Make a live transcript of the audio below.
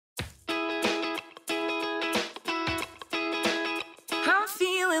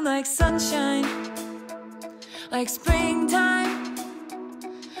feeling like sunshine, like springtime,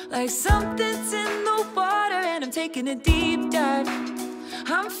 like something's in the water and I'm taking a deep dive.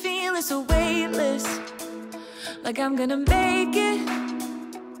 I'm feeling so weightless, like I'm gonna make it,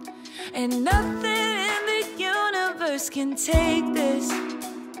 and nothing in the universe can take this.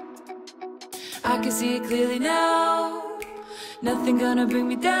 I can see it clearly now, nothing gonna bring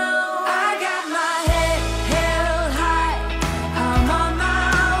me down. I got my head held high, I'm on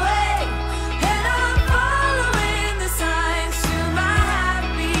my way, and I'm following the signs to my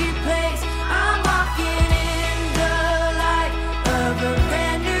happy place. I'm walking in the light of a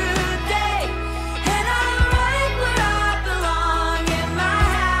brand new day, and I'm right where I belong in my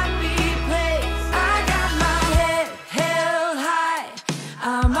happy place. I got my head held high,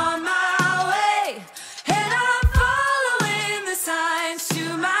 I'm on my way, and I'm following the signs to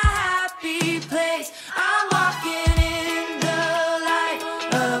my happy place. I'm walking in the light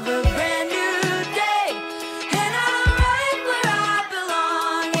of a brand new day, and I'm right where I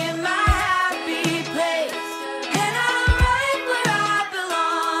belong in my happy place. And I'm right where I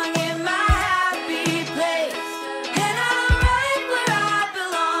belong in my happy place. And I'm right where I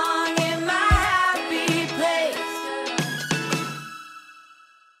belong in my happy place.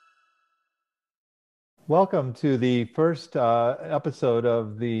 Welcome to the first episode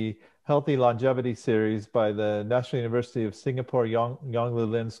of the Healthy Longevity Series by the National University of Singapore Yonglou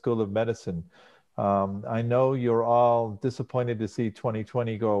Lin School of Medicine. I know you're all disappointed to see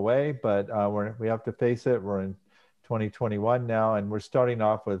 2020 go away, but we have to face it. We're in 2021 now, and we're starting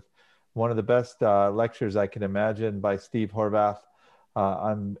off with one of the best lectures I can imagine by Steve Horvath.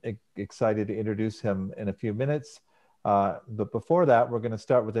 I'm excited to introduce him in a few minutes. But before that, we're going to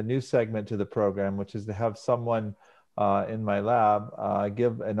start with a new segment to the program, which is to have someone in my lab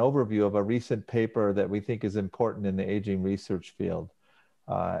give an overview of a recent paper that we think is important in the aging research field.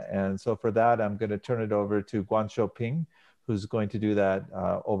 And so for that, I'm going to turn it over to Guanshou Ping, who's going to do that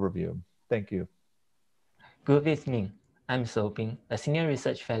overview. Thank you. Good evening. I'm Shou Ping, a Senior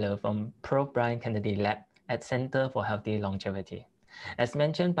Research Fellow from Prof. Brian Kennedy Lab at Center for Healthy Longevity. As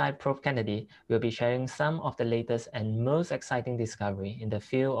mentioned by Prof. Kennedy, we'll be sharing some of the latest and most exciting discovery in the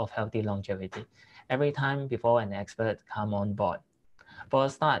field of healthy longevity every time before an expert comes on board. For a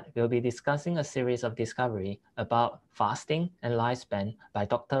start, we'll be discussing a series of discovery about fasting and lifespan by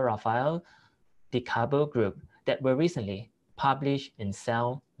Dr. Raphael DiCarbo group that were recently published in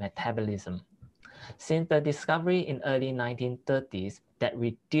Cell Metabolism. Since the discovery in early 1930s that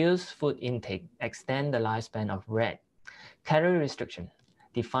reduced food intake extend the lifespan of rat, calorie restriction,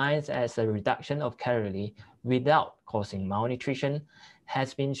 defined as a reduction of calorie without causing malnutrition,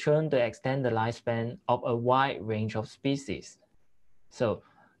 has been shown to extend the lifespan of a wide range of species. So,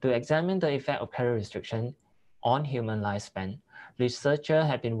 to examine the effect of calorie restriction on human lifespan, researchers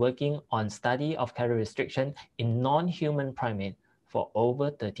have been working on study of calorie restriction in non-human primates for over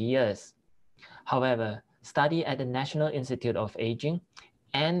 30 years. However, study at the National Institute of Aging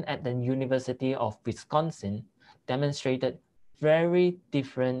and at the University of Wisconsin demonstrated very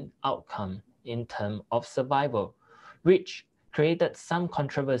different outcome in terms of survival, which created some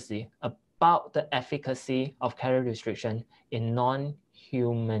controversy about the efficacy of calorie restriction in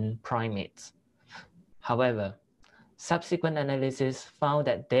non-human primates. However, subsequent analysis found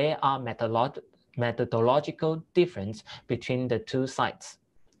that there are methodological differences between the two sites,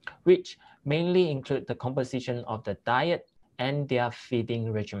 which mainly include the composition of the diet and their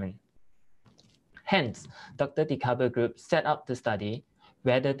feeding regimen. Hence, Dr. DiCarbo group set up to study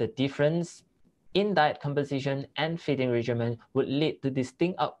whether the difference in diet composition and feeding regimen would lead to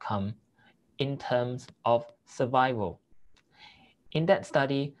distinct outcome in terms of survival. In that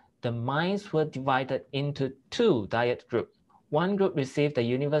study, the mice were divided into two diet groups. One group received the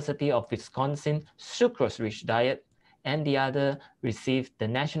University of Wisconsin sucrose-rich diet, and the other received the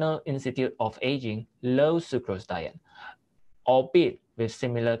National Institute of Aging low sucrose diet, albeit with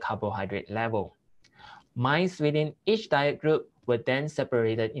similar carbohydrate level. Mice within each diet group were then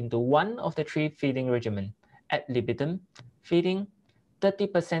separated into one of the three feeding regimens: ad libitum feeding,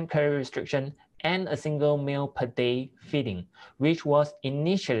 30% calorie restriction, and a single meal per day feeding, which was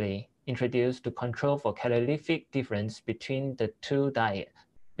initially introduced to control for calorific difference between the two diets,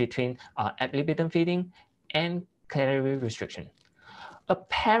 between ad libitum feeding and calorie restriction.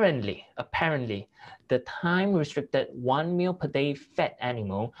 Apparently, the time-restricted 1 meal per day fed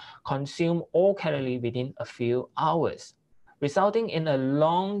animal consumed all calories within a few hours, resulting in a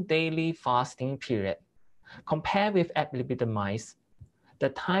long daily fasting period. Compared with ad libitum mice, the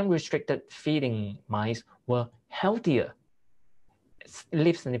time-restricted feeding mice were healthier,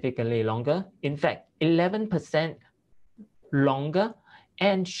 lived significantly longer, in fact, 11% longer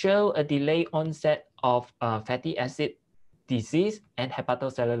and show a delayed onset of fatty acid disease and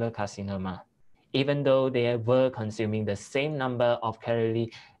hepatocellular carcinoma, even though they were consuming the same number of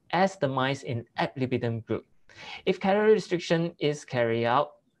calories as the mice in ad libitum group. If calorie restriction is carried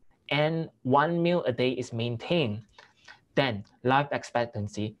out and 1 meal a day is maintained, then life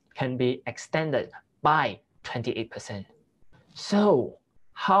expectancy can be extended by 28%. So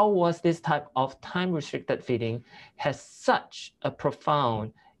how was this type of time-restricted feeding has such a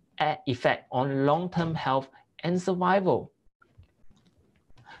profound effect on long-term health and survival?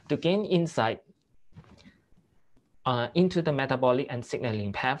 To gain insight into the metabolic and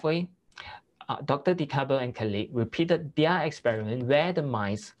signaling pathway, Dr. DeCarbo and colleague repeated their experiment where the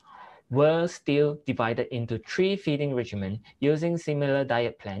mice were still divided into 3 feeding regimens using similar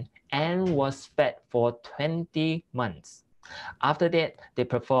diet plan and was fed for 20 months. After that, they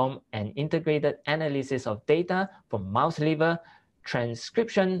performed an integrated analysis of data from mouse liver,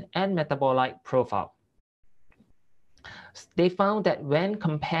 transcription, and metabolite profile. They found that when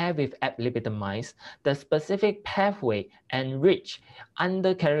compared with ad libitum mice, the specific pathway enriched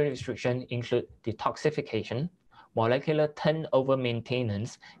under calorie restriction include detoxification, molecular turnover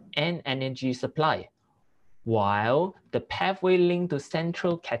maintenance, and energy supply, while the pathway linked to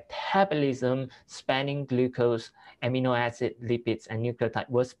central catabolism spanning glucose, amino acid, lipids, and nucleotide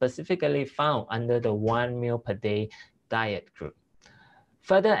was specifically found under the 1 meal per day diet group.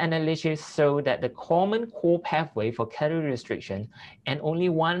 Further analysis showed that the common core pathway for calorie restriction and only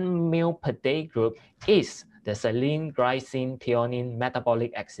 1 meal per day group is the serine, glycine, threonine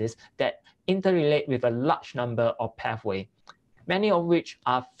metabolic axis that interrelate with a large number of pathways, many of which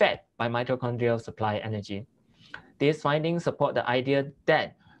are fed by mitochondrial supply energy. These findings support the idea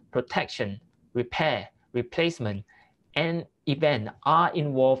that protection, repair, replacement, and event are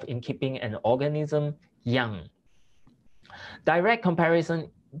involved in keeping an organism young. Direct comparison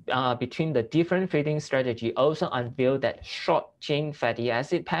between the different feeding strategy also unveiled that short-chain fatty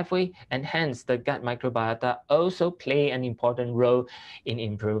acid pathway and hence the gut microbiota also play an important role in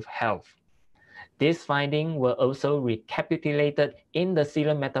improved health. These findings were also recapitulated in the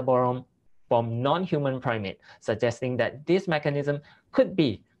serum metabolome from non-human primate, suggesting that this mechanism could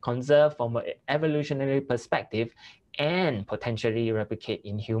be conserved from an evolutionary perspective and potentially replicate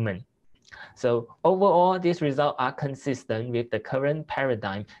in human. So overall, these results are consistent with the current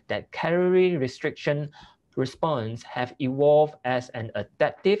paradigm that calorie restriction response have evolved as an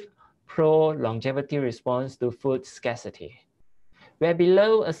adaptive pro-longevity response to food scarcity, where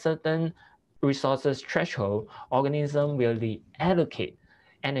below a certain resources threshold, organisms will reallocate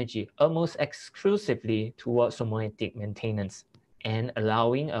energy almost exclusively towards homeostatic maintenance and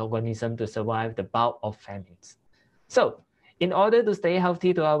allowing an organism to survive the bout of famines. So, in order to stay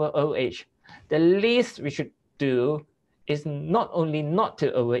healthy to our old age, the least we should do is not only not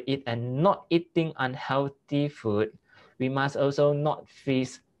to overeat and not eating unhealthy food, we must also not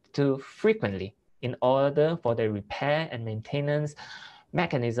feast too frequently in order for the repair and maintenance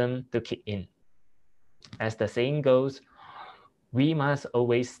mechanism to kick in. As the saying goes, we must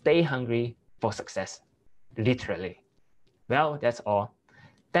always stay hungry for success, literally. Well, that's all.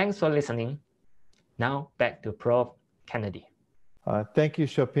 Thanks for listening. Now back to Prof. Kennedy. Thank you,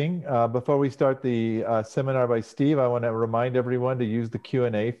 Xiaoping. Before we start the seminar by Steve, I want to remind everyone to use the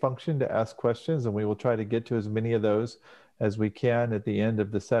Q&A function to ask questions, and we will try to get to as many of those as we can at the end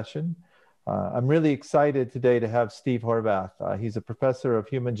of the session. I'm really excited today to have Steve Horvath. He's a professor of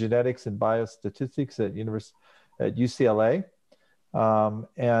human genetics and biostatistics at UCLA.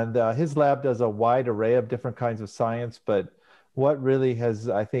 His lab does a wide array of different kinds of science, but what really has,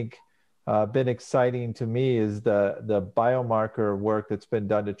 I think, been exciting to me is the biomarker work that's been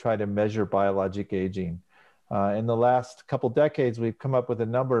done to try to measure biologic aging. In the last couple decades, we've come up with a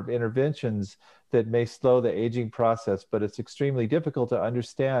number of interventions that may slow the aging process, but it's extremely difficult to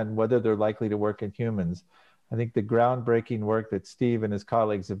understand whether they're likely to work in humans. I think the groundbreaking work that Steve and his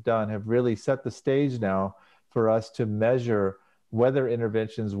colleagues have done have really set the stage now for us to measure whether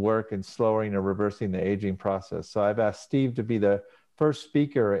interventions work in slowing or reversing the aging process. So I've asked Steve to be the first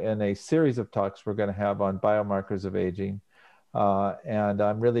speaker in a series of talks we're going to have on biomarkers of aging. And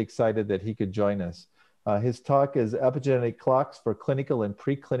I'm really excited that he could join us. His talk is Epigenetic Clocks for Clinical and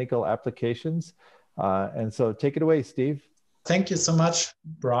Preclinical Applications. And so take it away, Steve. Thank you so much,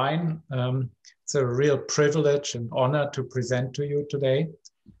 Brian. It's a real privilege and honor to present to you today.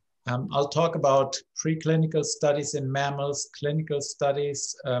 I'll talk about preclinical studies in mammals, clinical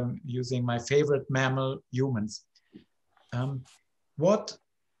studies using my favorite mammal, humans. What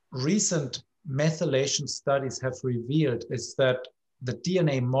recent methylation studies have revealed is that the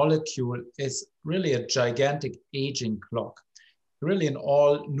DNA molecule is really a gigantic aging clock. really in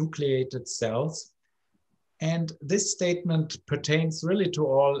all nucleated cells. And this statement pertains really to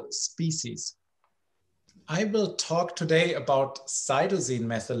all species. I will talk today about cytosine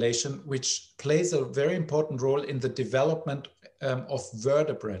methylation, which plays a very important role in the development of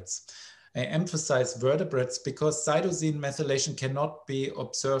vertebrates. I emphasize vertebrates because cytosine methylation cannot be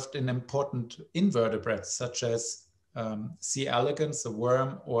observed in important invertebrates, such as C. elegans, a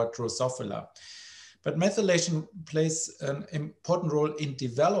worm, or Drosophila. But methylation plays an important role in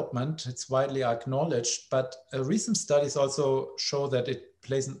development. It's widely acknowledged, but recent studies also show that it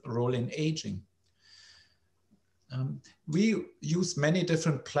plays a role in aging. We use many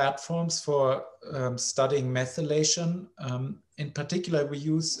different platforms for studying methylation. In particular, we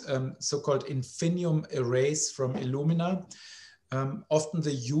use so-called infinium arrays from Illumina. Often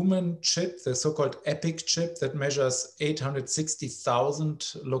the human chip, the so-called EPIC chip that measures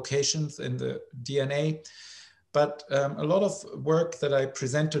 860,000 locations in the DNA. But a lot of work that I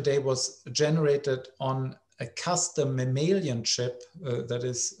present today was generated on a custom mammalian chip that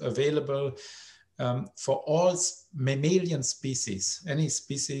is available for all mammalian species. Any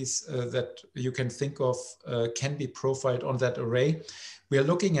species that you can think of can be profiled on that array. We are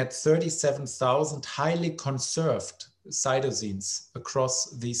looking at 37,000 highly conserved cytosines across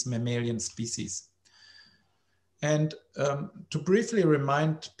these mammalian species. And to briefly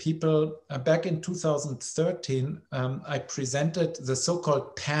remind people, back in 2013, I presented the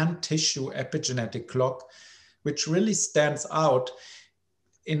so-called pan-tissue epigenetic clock, which really stands out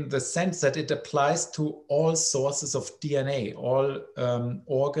in the sense that it applies to all sources of DNA. All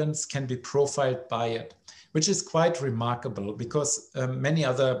organs can be profiled by it, which is quite remarkable because many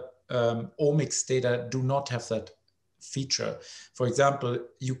other omics data do not have that feature. For example,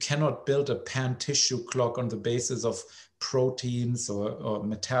 you cannot build a pan-tissue clock on the basis of proteins or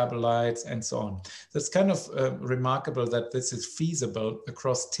metabolites and so on. That's kind of remarkable that this is feasible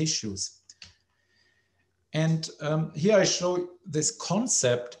across tissues. And here I show this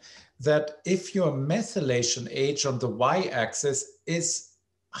concept that if your methylation age on the y-axis is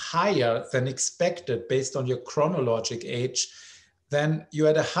higher than expected based on your chronologic age, then you're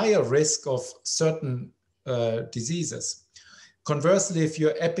at a higher risk of certain diseases. Conversely, if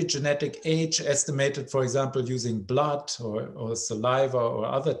your epigenetic age estimated, for example, using blood or saliva or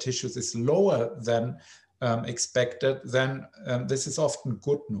other tissues is lower than expected, then this is often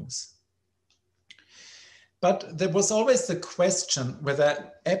good news. But there was always the question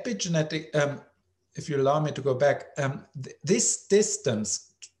whether epigenetic, if you allow me to go back, this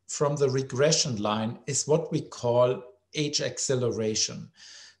distance from the regression line is what we call age acceleration.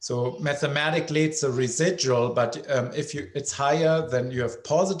 So mathematically, it's a residual, but if it's higher, then you have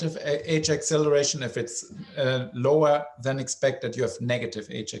positive age acceleration. If it's lower than expected, you have negative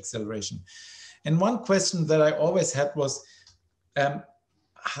age acceleration. And one question that I always had was,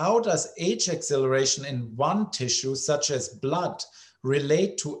 how does age acceleration in one tissue, such as blood,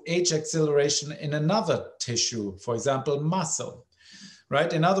 relate to age acceleration in another tissue, for example, muscle?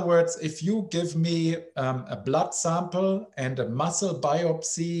 Right? In other words, if you give me a blood sample and a muscle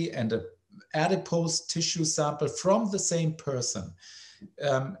biopsy and an adipose tissue sample from the same person,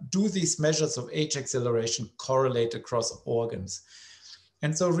 do these measures of age acceleration correlate across organs?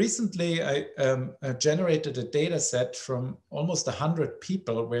 And so recently I generated a data set from almost 100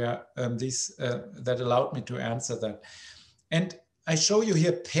 people where that allowed me to answer that. And I show you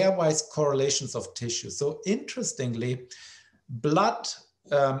here pairwise correlations of tissue. So interestingly, blood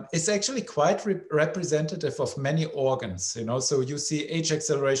is actually quite representative of many organs, you know. So you see age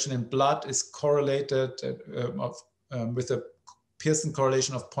acceleration in blood is correlated with a Pearson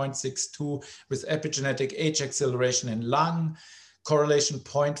correlation of 0.62, with epigenetic age acceleration in lung, correlation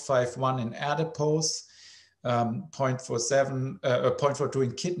 0.51 in adipose, 0.42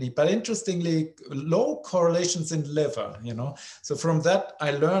 in kidney, but interestingly, low correlations in liver, you know. So from that,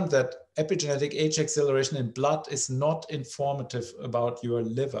 I learned that epigenetic age acceleration in blood is not informative about your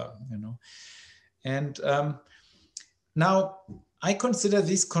liver, you know. And now I consider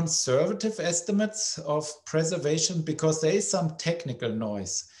these conservative estimates of preservation because there is some technical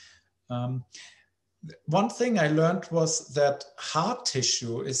noise. One thing I learned was that heart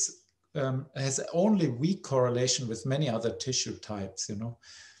tissue has only weak correlation with many other tissue types, you know.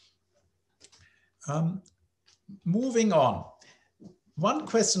 Moving on. One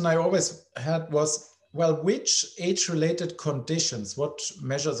question I always had was, well, which age-related conditions, what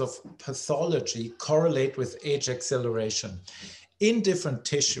measures of pathology correlate with age acceleration in different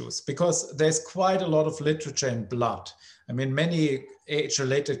tissues? Because there's quite a lot of literature in blood. I mean, many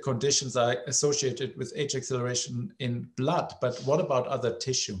age-related conditions are associated with age acceleration in blood, but what about other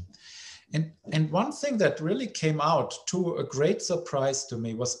tissue? And one thing that really came out, to a great surprise to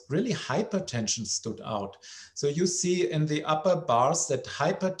me, was really hypertension stood out. So you see in the upper bars that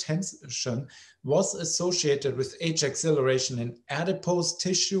hypertension was associated with age acceleration in adipose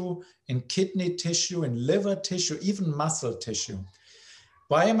tissue, in kidney tissue, in liver tissue, even muscle tissue.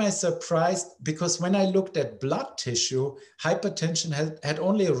 Why am I surprised? Because when I looked at blood tissue, hypertension had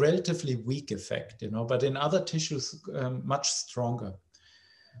only a relatively weak effect, but in other tissues, much stronger.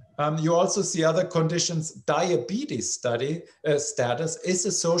 You also see other conditions. Diabetes status is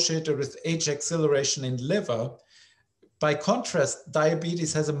associated with age acceleration in liver. By contrast,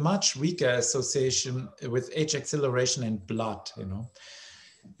 diabetes has a much weaker association with age acceleration in blood,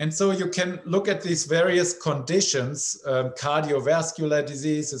 And so you can look at these various conditions. Cardiovascular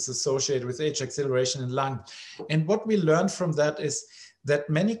disease is associated with age acceleration in lung. And what we learned from that is that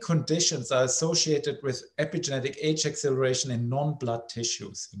many conditions are associated with epigenetic age acceleration in non-blood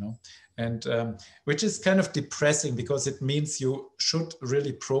tissues, and which is kind of depressing because it means you should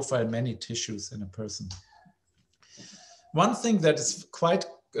really profile many tissues in a person. One thing that is quite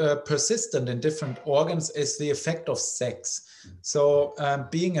persistent in different organs is the effect of sex. So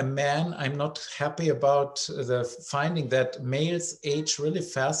being a man, I'm not happy about the finding that males age really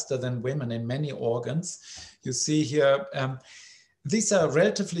faster than women in many organs. You see here, these are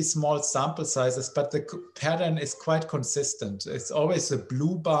relatively small sample sizes, but the pattern is quite consistent. It's always the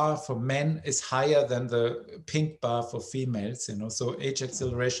blue bar for men is higher than the pink bar for females, so age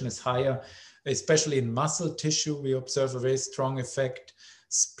acceleration is higher, especially in muscle tissue. We observe a very strong effect,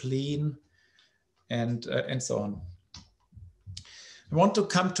 spleen, and so on. I want to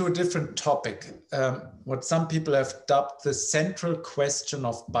come to a different topic, what some people have dubbed the central question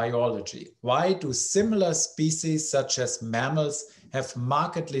of biology. Why do similar species such as mammals have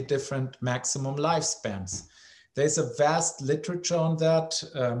markedly different maximum lifespans? There's a vast literature on that.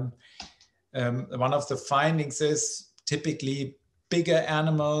 One of the findings is typically bigger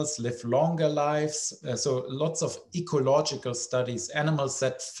animals live longer lives. So lots of ecological studies, animals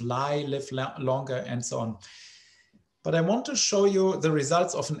that fly live longer and so on. But I want to show you the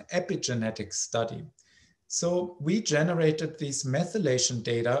results of an epigenetic study. So we generated these methylation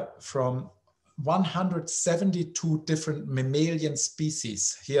data from 172 different mammalian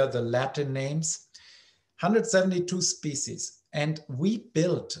species. Here are the Latin names, 172 species. And we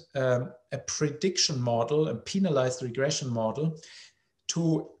built a prediction model, a penalized regression model,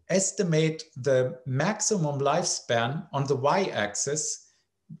 to estimate the maximum lifespan on the y-axis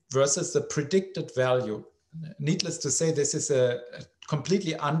versus the predicted value. Needless to say, this is a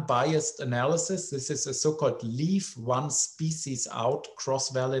completely unbiased analysis. This is a so-called leave one species out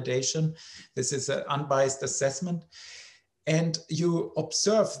cross-validation. This is an unbiased assessment. And you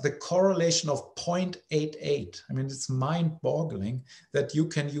observe the correlation of 0.88. I mean, it's mind-boggling that you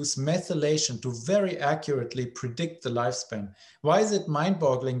can use methylation to very accurately predict the lifespan. Why is it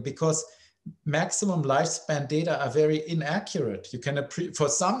mind-boggling? Because maximum lifespan data are very inaccurate. You can, for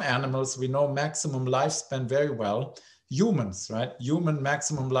some animals, we know maximum lifespan very well. Humans, right? Human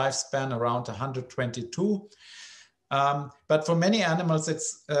maximum lifespan around 122. But for many animals,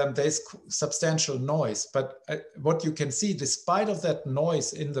 there's substantial noise. But what you can see, despite of that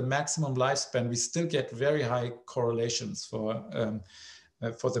noise in the maximum lifespan, we still get very high correlations for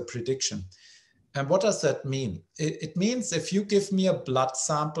the prediction. And what does that mean? It means if you give me a blood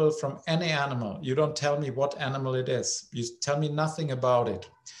sample from any animal, you don't tell me what animal it is. You tell me nothing about it.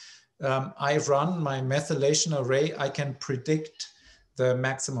 I run my methylation array. I can predict the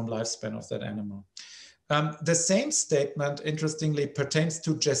maximum lifespan of that animal. The same statement, interestingly, pertains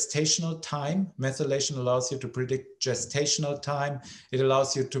to gestational time. Methylation allows you to predict gestational time. It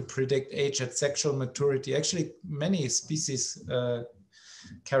allows you to predict age at sexual maturity, actually many species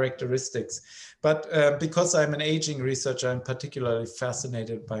characteristics. But because I'm an aging researcher, I'm particularly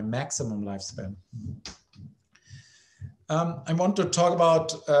fascinated by maximum lifespan. I want to talk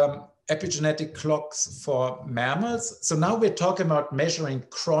about epigenetic clocks for mammals. So now we're talking about measuring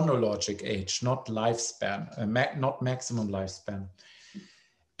chronologic age, not lifespan, not maximum lifespan.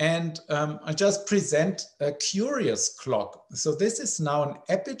 And I just present a curious clock. So this is now an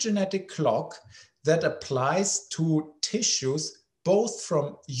epigenetic clock that applies to tissues both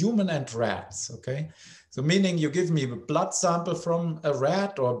from human and rats, okay? So meaning you give me a blood sample from a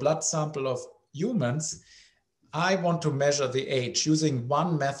rat or a blood sample of humans, I want to measure the age using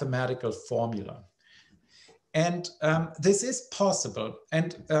one mathematical formula. And this is possible.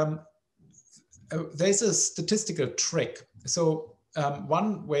 And there's a statistical trick. So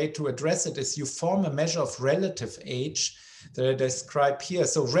one way to address it is you form a measure of relative age that I describe here.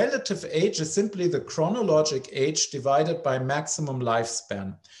 So relative age is simply the chronologic age divided by maximum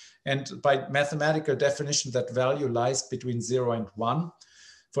lifespan. And by mathematical definition, that value lies between 0 and 1.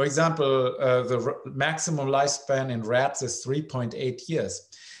 For example, the maximum lifespan in rats is 3.8 years.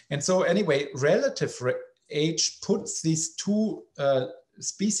 And so anyway, relative age puts these two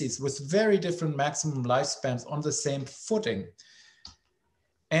species with very different maximum lifespans on the same footing.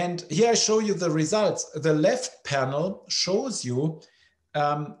 And here I show you the results. The left panel shows you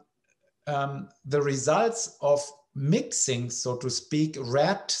the results of mixing, so to speak,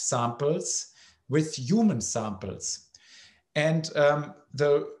 rat samples with human samples. And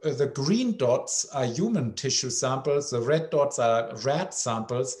the green dots are human tissue samples, the red dots are rat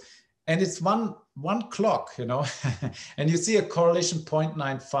samples, and it's one clock, you know, and you see a correlation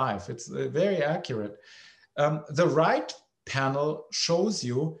 0.95. It's very accurate. The right panel shows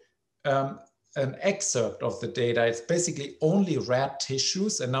you an excerpt of the data. It's basically only rat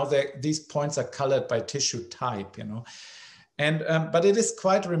tissues, and now these points are colored by tissue type, you know. And but it is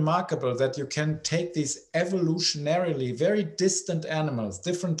quite remarkable that you can take these evolutionarily very distant animals,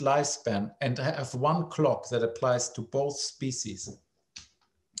 different lifespan, and have one clock that applies to both species.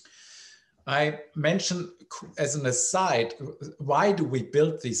 I mentioned as an aside, why do we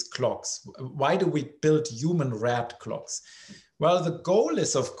build these clocks? Why do we build human rat clocks? Well, the goal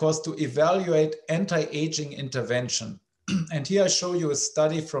is, of course, to evaluate anti-aging intervention. And here I show you a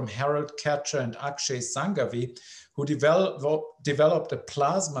study from Harold Katcher and Akshay Sanghavi, who developed a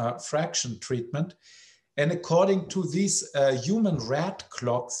plasma fraction treatment. And according to these human rat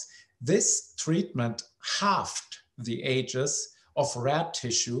clocks, this treatment halved the ages of rat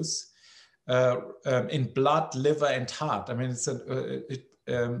tissues in blood, liver, and heart. I mean, it's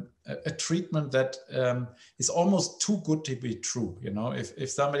a treatment that is almost too good to be true. You know, if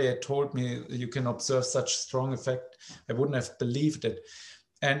somebody had told me you can observe such strong effect, I wouldn't have believed it.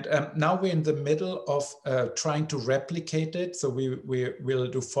 And now we're in the middle of trying to replicate it. So we will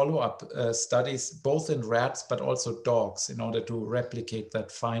do follow-up studies, both in rats, but also dogs, in order to replicate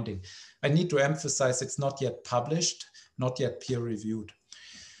that finding. I need to emphasize it's not yet published, not yet peer-reviewed.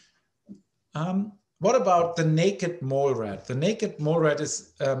 What about the naked mole rat? The naked mole rat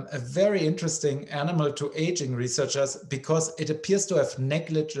is a very interesting animal to aging researchers because it appears to have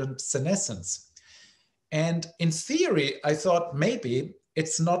negligent senescence. And in theory, I thought maybe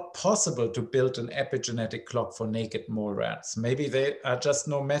it's not possible to build an epigenetic clock for naked mole rats. Maybe there are just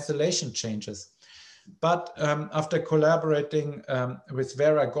no methylation changes. But after collaborating with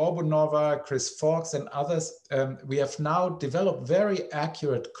Vera Gorbunova, Chris Fawkes, and others, we have now developed very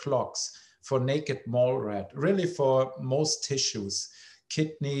accurate clocks for naked mole rat, really for most tissues,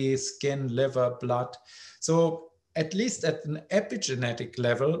 kidney, skin, liver, blood. So at least at an epigenetic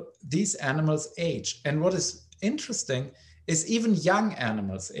level, these animals age. And what is interesting is even young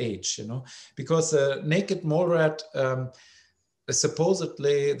animals age, you know, because a naked mole rat,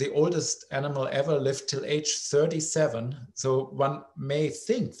 supposedly the oldest animal ever lived till age 37. So one may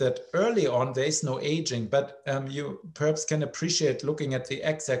think that early on there is no aging, but you perhaps can appreciate looking at the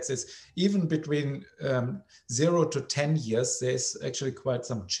x-axis, even between 0 to 10 years, there's actually quite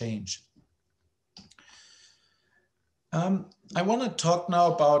some change. I want to talk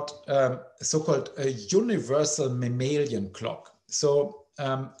now about so-called a universal mammalian clock. So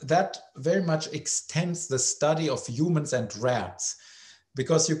that very much extends the study of humans and rats,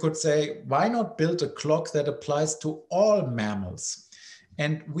 because you could say, why not build a clock that applies to all mammals?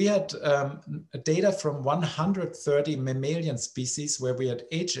 And we had data from 130 mammalian species where we had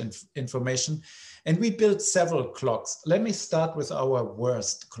age information, and we built several clocks. Let me start with our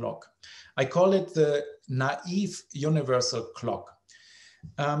worst clock. I call it the naive universal clock.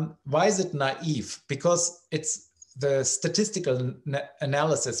 Why is it naive? Because the statistical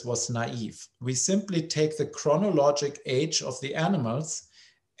analysis was naive. We simply take the chronologic age of the animals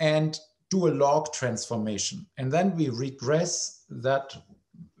and do a log transformation. And then we regress that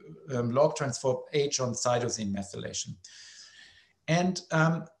log transform age on cytosine methylation. And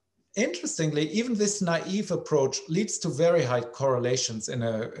interestingly, even this naive approach leads to very high correlations in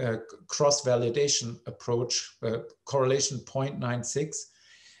a cross-validation approach, correlation 0.96.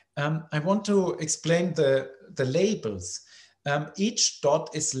 I want to explain the labels. Each dot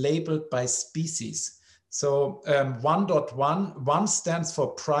is labeled by species. So 1.1, 1 stands for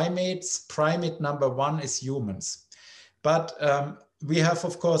primates. Primate number 1 is humans. But we have,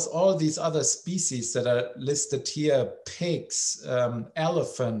 of course, all these other species that are listed here: pigs,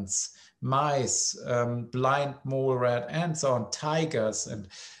 elephants, mice, blind mole rat, and so on, tigers, and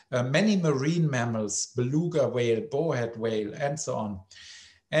many marine mammals, beluga whale, bowhead whale, and so on.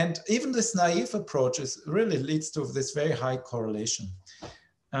 And even this naive approach really leads to this very high correlation.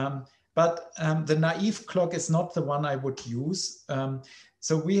 But the naive clock is not the one I would use.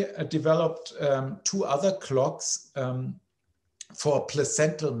 So we developed 2 other clocks for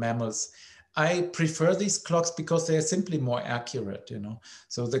placental mammals. I prefer these clocks because they are simply more accurate,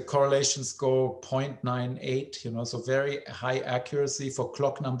 So the correlations go 0.98, so very high accuracy for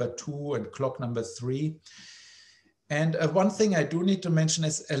clock number 2 and clock number 3. And one thing I do need to mention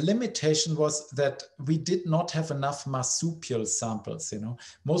is a limitation was that we did not have enough marsupial samples,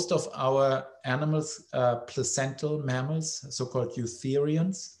 Most of our animals are placental mammals, so-called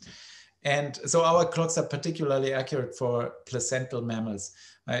eutherians. And so our clocks are particularly accurate for placental mammals.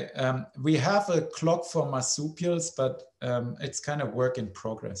 We have a clock for marsupials, but it's kind of work in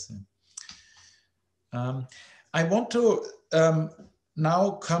progress. I want to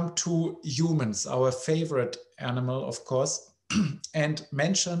now come to humans, our favorite animal, of course, and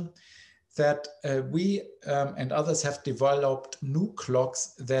mention that we and others have developed new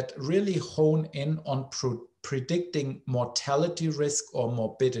clocks that really hone in on predicting mortality risk or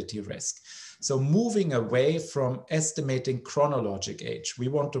morbidity risk. So moving away from estimating chronologic age, we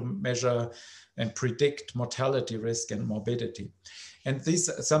want to measure and predict mortality risk and morbidity. And these,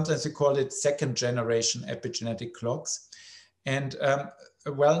 sometimes we call it second generation epigenetic clocks. And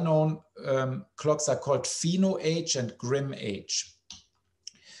well-known clocks are called pheno-age and grim-age.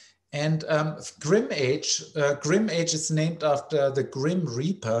 And grim-age is named after the Grim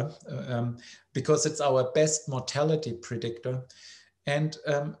Reaper because it's our best mortality predictor. And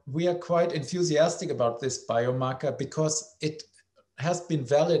we are quite enthusiastic about this biomarker because it has been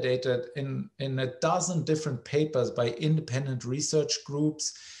validated in a dozen different papers by independent research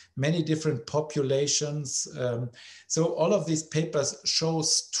groups, many different populations. So all of these papers show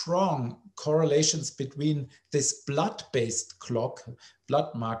strong correlations between this blood-based clock,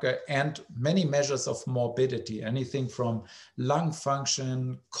 blood marker, and many measures of morbidity, anything from lung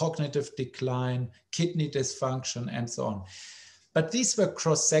function, cognitive decline, kidney dysfunction, and so on. But these were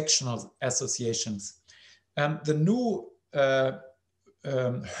cross-sectional associations. The new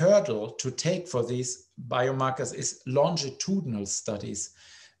hurdle to take for these biomarkers is longitudinal studies.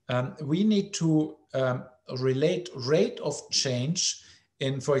 We need to relate rate of change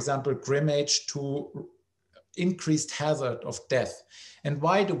in, for example, grim-age to increased hazard of death. And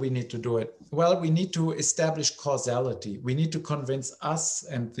why do we need to do it? Well, we need to establish causality. We need to convince us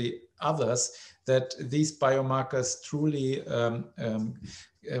and the others that these biomarkers truly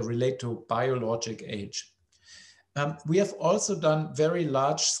relate to biologic age. We have also done very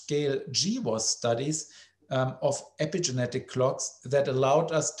large-scale GWAS studies of epigenetic clocks that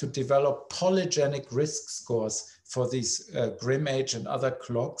allowed us to develop polygenic risk scores for these grim-age and other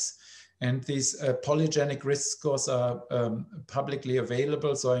clocks. And these polygenic risk scores are publicly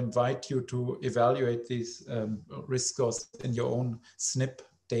available, so I invite you to evaluate these risk scores in your own SNP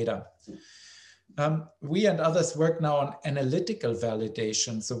data. We and others work now on analytical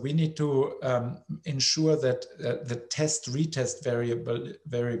validation. So we need to ensure that the test-retest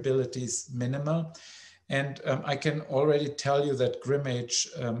variability is minimal. And I can already tell you that grim-age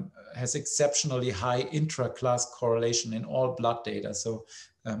has exceptionally high intra-class correlation in all blood data. So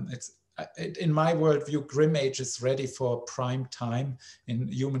in my worldview, grim-age is ready for prime time in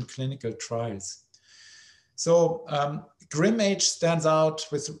human clinical trials. So grim-age stands out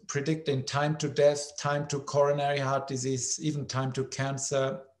with predicting time to death, time to coronary heart disease, even time to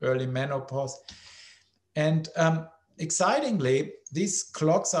cancer, early menopause. And excitingly, these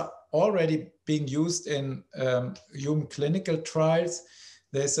clocks are already being used in human clinical trials.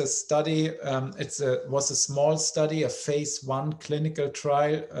 There's a study, was a small study, a phase 1 clinical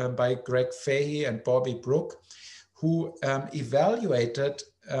trial by Greg Fahey and Bobby Brook, who evaluated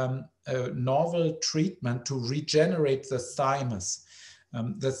a novel treatment to regenerate the thymus.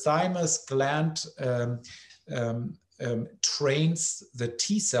 The thymus gland trains the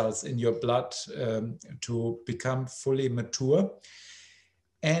T cells in your blood to become fully mature.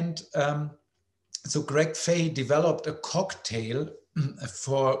 And so Greg Fahey developed a cocktail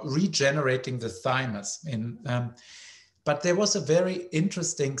for regenerating the thymus. But there was a very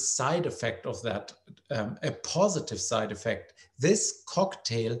interesting side effect of that, a positive side effect. This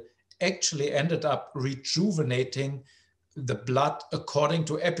cocktail actually ended up rejuvenating the blood according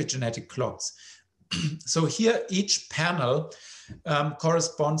to epigenetic clocks. So here each panel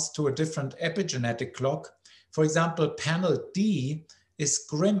corresponds to a different epigenetic clock. For example, panel D is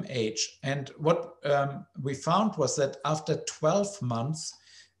grim-age. And what we found was that after 12 months,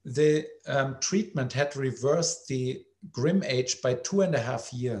 the treatment had reversed the grim-age by 2.5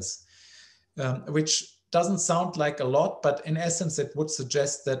 years, which doesn't sound like a lot, but in essence, it would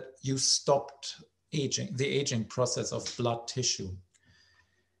suggest that you stopped aging, the aging process of blood tissue.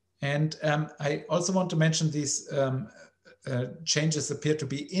 And I also want to mention these changes appear to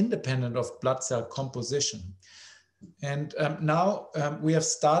be independent of blood cell composition. And now we have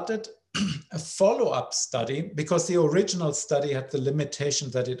started a follow-up study, because the original study had the limitation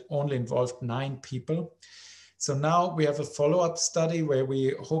that it only involved 9 people. So now we have a follow-up study where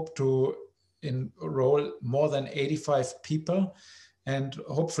we hope to enroll more than 85 people. And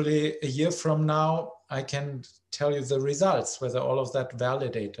hopefully a year from now, I can tell you the results, whether all of that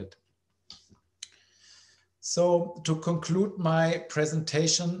validated. So to conclude my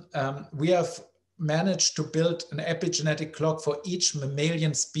presentation, we have managed to build an epigenetic clock for each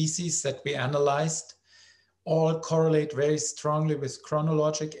mammalian species that we analyzed. All correlate very strongly with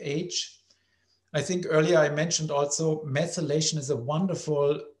chronologic age. I think earlier I mentioned also methylation is a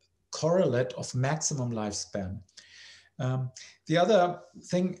wonderful correlate of maximum lifespan. The other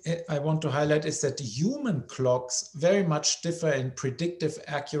thing I want to highlight is that human clocks very much differ in predictive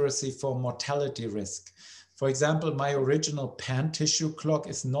accuracy for mortality risk. For example, my original pan tissue clock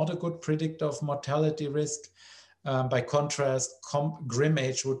is not a good predictor of mortality risk. By contrast, grim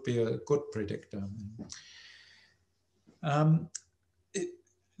age would be a good predictor.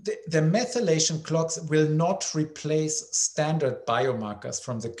 The methylation clocks will not replace standard biomarkers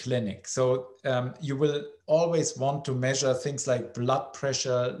from the clinic. So you will always want to measure things like blood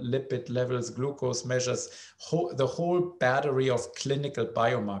pressure, lipid levels, glucose measures, the whole battery of clinical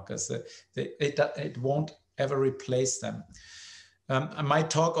biomarkers. It won't ever replace them. My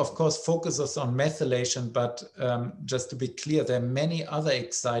talk, of course, focuses on methylation, but just to be clear, there are many other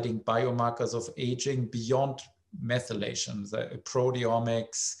exciting biomarkers of aging beyond methylation, the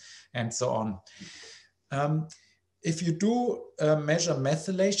proteomics, and so on. If you do measure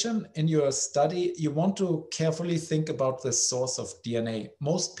methylation in your study, you want to carefully think about the source of DNA.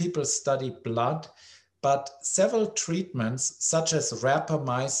 Most people study blood, but several treatments, such as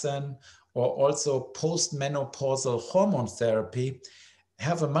rapamycin or also postmenopausal hormone therapy,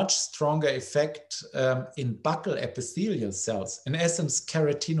 have a much stronger effect in buccal epithelial cells, in essence,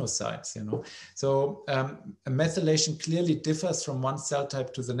 keratinocytes, you know. So methylation clearly differs from one cell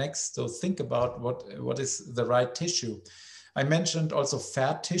type to the next. So think about what is the right tissue. I mentioned also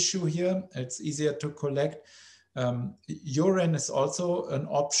fat tissue here. It's easier to collect. Urine is also an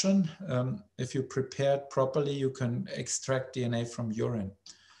option. If you prepare it properly, you can extract DNA from urine.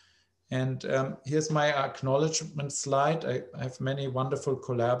 And here's my acknowledgement slide. I have many wonderful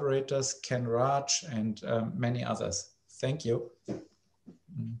collaborators, Ken Raj and many others. Thank you.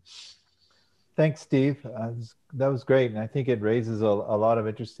 Thanks, Steve. That was great. And I think it raises a lot of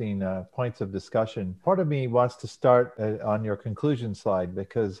interesting points of discussion. Part of me wants to start on your conclusion slide,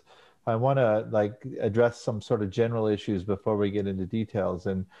 because I want to address some sort of general issues before we get into details.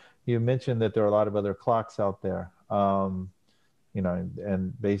 And you mentioned that there are a lot of other clocks out there. You know,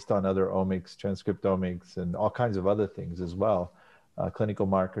 and based on other omics, transcriptomics, and all kinds of other things as well, clinical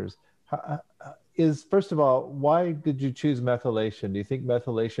markers. First of all, why did you choose methylation? Do you think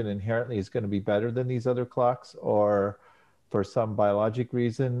methylation inherently is going to be better than these other clocks, or for some biologic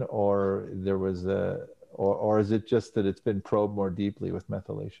reason, or there was or is it just that it's been probed more deeply with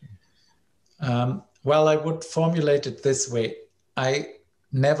methylation? Well, I would formulate it this way. I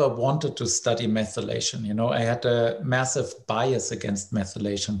never wanted to study methylation. You know, I had a massive bias against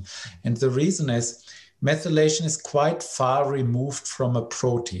methylation. And the reason is methylation is quite far removed from a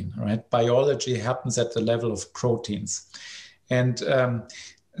protein, right? Biology happens at the level of proteins. And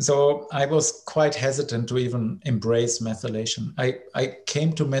so I was quite hesitant to even embrace methylation. I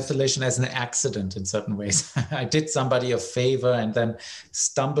came to methylation as an accident in certain ways. I did somebody a favor and then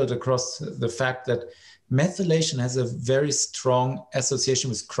stumbled across the fact that methylation has a very strong association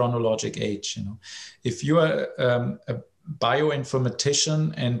with chronologic age. You know, if you are a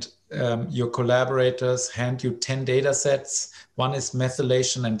bioinformatician and your collaborators hand you 10 data sets, one is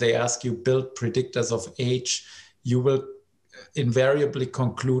methylation, and they ask you build predictors of age, you will invariably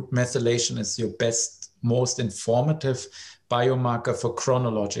conclude methylation is your best, most informative biomarker for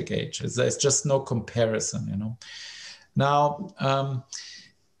chronologic age. There's just no comparison, you know. Now,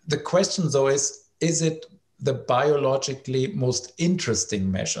 the question though is it the biologically most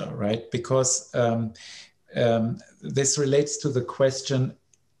interesting measure, right? Because this relates to the question,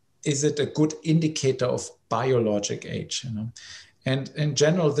 is it a good indicator of biologic age, you know? And in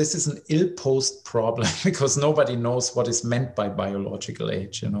general, this is an ill-posed problem because nobody knows what is meant by biological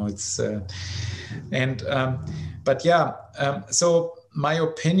age, you know. It's but yeah, so my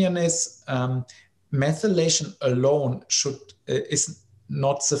opinion is methylation alone is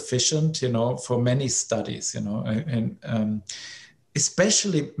not sufficient, you know, for many studies, you know, and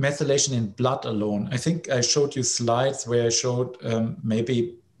especially methylation in blood alone. I think I showed you slides where I showed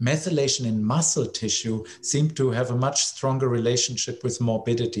maybe methylation in muscle tissue seemed to have a much stronger relationship with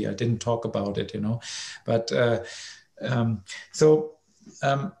morbidity. I didn't talk about it, but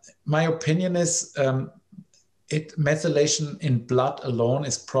my opinion is methylation in blood alone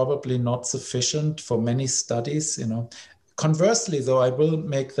is probably not sufficient for many studies, Conversely, though, I will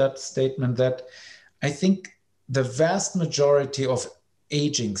make that statement that I think the vast majority of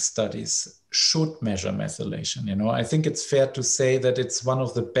aging studies should measure methylation. I think it's fair to say that it's one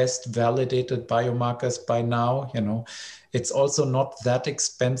of the best validated biomarkers by now. It's also not that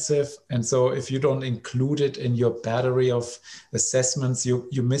expensive. And so if you don't include it in your battery of assessments,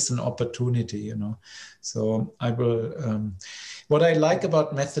 you miss an opportunity, So I will, what I like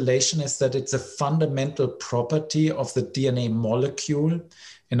about methylation is that it's a fundamental property of the DNA molecule.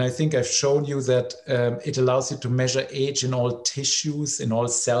 And I think I've shown you that it allows you to measure age in all tissues, in all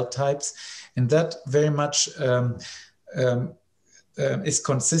cell types. And that very much is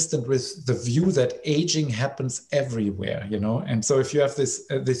consistent with the view that aging happens everywhere, And so if you have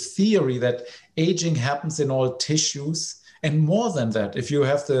this theory that aging happens in all tissues, and more than that, if you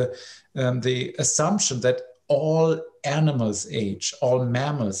have the assumption that all animals age, all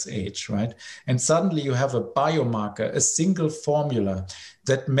mammals age, right? And suddenly you have a biomarker, a single formula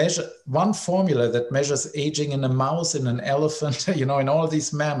that one formula that measures aging in a mouse, in an elephant, in all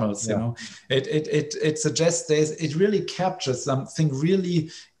these mammals, It suggests it really captures something really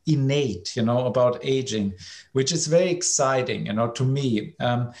innate, about aging, which is very exciting, to me.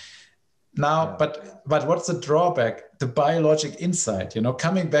 But what's the drawback? The biologic insight,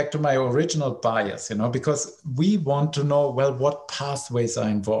 coming back to my original bias, because we want to know, well, what pathways are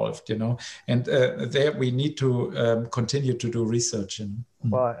involved, and there we need to continue to do research.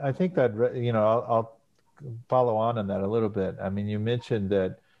 Well, I think that, I'll follow on that a little bit. I mean, you mentioned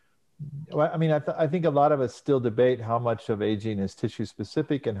that, I think a lot of us still debate how much of aging is tissue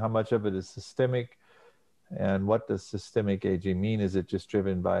specific and how much of it is systemic. And what does systemic aging mean? Is it just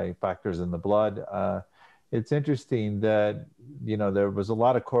driven by factors in the blood? It's interesting that, there was a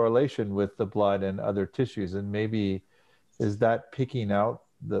lot of correlation with the blood and other tissues. And maybe is that picking out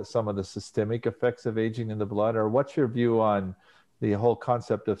some of the systemic effects of aging in the blood? Or what's your view on the whole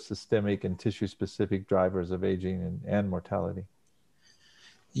concept of systemic and tissue-specific drivers of aging and mortality?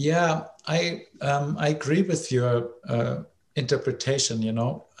 Yeah, I agree with your interpretation.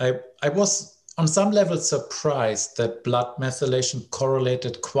 I was on some level surprised that blood methylation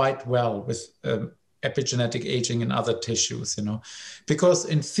correlated quite well with epigenetic aging in other tissues, because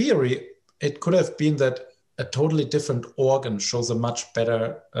in theory, it could have been that a totally different organ shows a much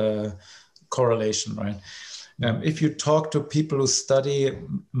better correlation, right? If you talk to people who study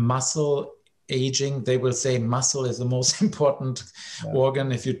muscle aging, they will say muscle is the most important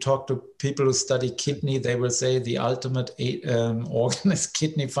organ. If you talk to people who study kidney, they will say the ultimate organ is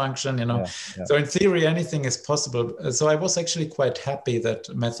kidney function, So in theory, anything is possible. So I was actually quite happy that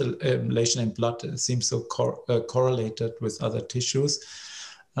methylation in blood seems so correlated with other tissues.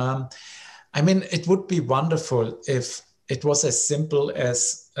 It would be wonderful if it was as simple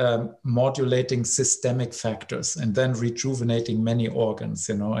as modulating systemic factors and then rejuvenating many organs.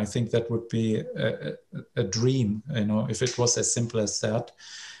 I think that would be a dream, if it was as simple as that.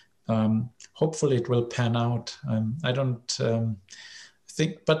 Hopefully it will pan out. I don't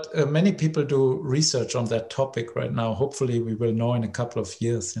think, but many people do research on that topic right now. Hopefully we will know in a couple of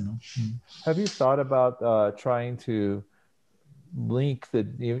years. Have you thought about trying to link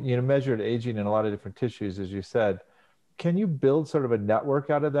measured aging in a lot of different tissues, as you said? Can you build sort of a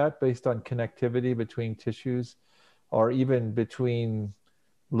network out of that based on connectivity between tissues, or even between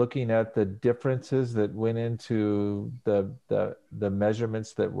looking at the differences that went into the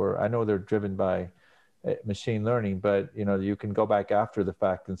measurements that were, I know they're driven by machine learning, but you can go back after the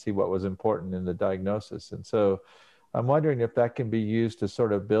fact and see what was important in the diagnosis. And so I'm wondering if that can be used to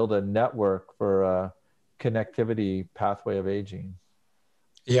sort of build a network for a connectivity pathway of aging.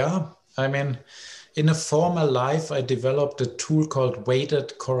 Yeah, in a former life, I developed a tool called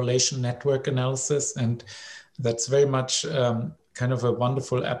weighted correlation network analysis, and that's very much kind of a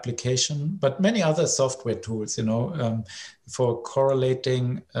wonderful application, but many other software tools, for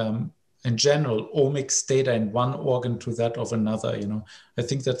correlating in general omics data in one organ to that of another. I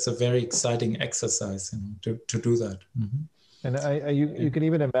think that's a very exciting exercise to do that. Mm-hmm. And you can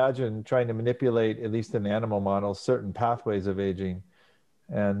even imagine trying to manipulate, at least in animal models, certain pathways of aging,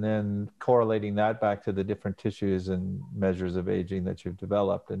 and then correlating that back to the different tissues and measures of aging that you've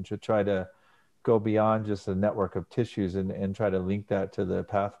developed, and to try to go beyond just a network of tissues and try to link that to the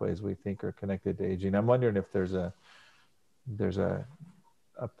pathways we think are connected to aging. I'm wondering if there's a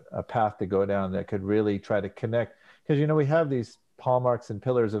path to go down that could really try to connect, because we have these hallmarks and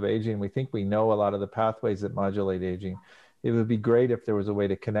pillars of aging. We think we know a lot of the pathways that modulate aging. It would be great if there was a way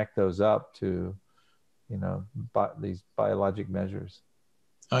to connect those up to, you know, these biologic measures.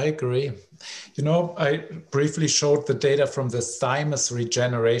 I agree. You know, I briefly showed the data from the thymus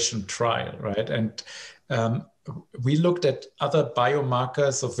regeneration trial, right? And we looked at other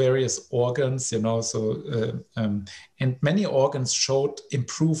biomarkers of various organs, you know, so, and many organs showed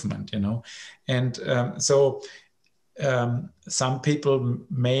improvement, you know. And some people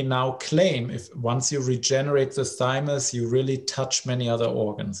may now claim if once you regenerate the thymus, you really touch many other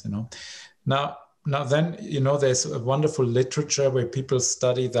organs, you know. Now then, you know, there's a wonderful literature where people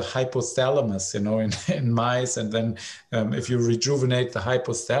study the hypothalamus, you know, in mice. And then if you rejuvenate the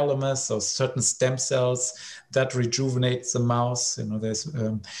hypothalamus or certain stem cells, that rejuvenates the mouse, you know,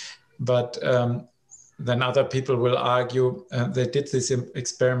 then other people will argue, they did these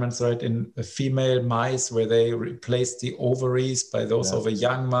experiments, right, in female mice where they replaced the ovaries by those of a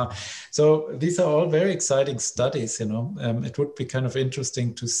young mouse. So these are all very exciting studies, you know. It would be kind of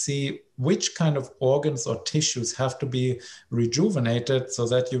interesting to see which kind of organs or tissues have to be rejuvenated so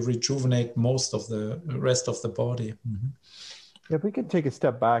that you rejuvenate most of the rest of the body. Mm-hmm. If we could take a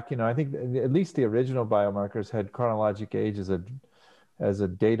step back, you know, I think at least the original biomarkers had chronologic age as a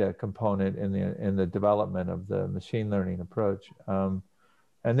data component in the development of the machine learning approach. And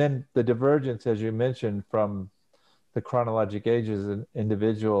then the divergence, as you mentioned, from the chronologic age as an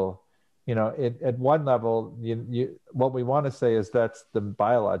individual, you know, at one level, what we want to say is that's the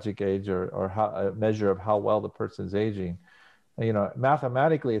biologic age or how, a measure of how well the person's aging. You know,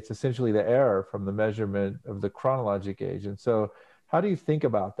 mathematically, it's essentially the error from the measurement of the chronologic age. And so how do you think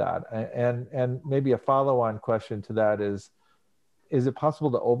about that? And maybe a follow-on question to that is it possible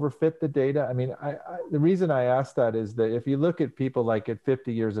to overfit the data? I mean, the reason I ask that is that if you look at people like at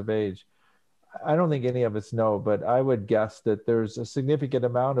 50 years of age, I don't think any of us know, but I would guess that there's a significant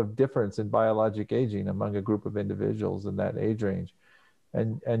amount of difference in biologic aging among a group of individuals in that age range.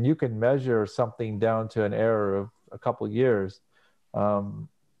 And you can measure something down to an error of a couple of years.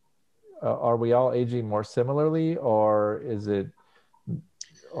 Are we all aging more similarly, or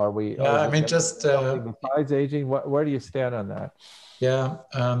are we? Yeah, I mean, just besides aging, where do you stand on that? Yeah,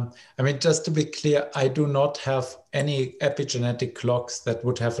 I mean, just to be clear, I do not have any epigenetic clocks that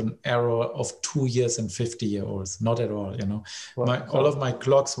would have an error of 2 years and 50-year-olds. Not at all, you know. Well, all of my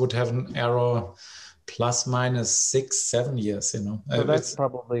clocks would have an error plus minus 6-7 years, you know. So that's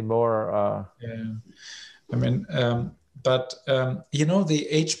probably more. Yeah, I mean, you know, the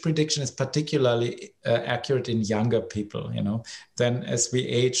age prediction is particularly accurate in younger people, you know. Then as we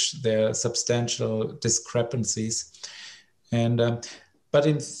age, there are substantial discrepancies. And but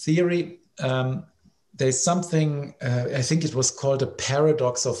in theory, there's something, I think it was called a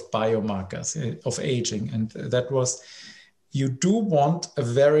paradox of biomarkers, of aging. And that was, you do want a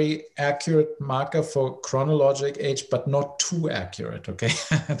very accurate marker for chronologic age, but not too accurate, okay?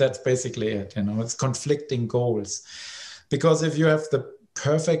 That's basically it, you know, it's conflicting goals. Because if you have the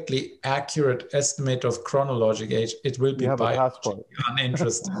perfectly accurate estimate of chronologic age, it will be biologically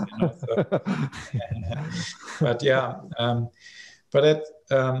uninteresting. You know, so. But yeah,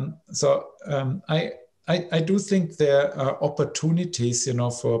 I do think there are opportunities, you know,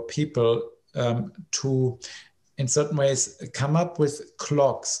 for people to, in certain ways, come up with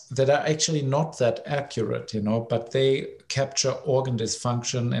clocks that are actually not that accurate, you know, but they capture organ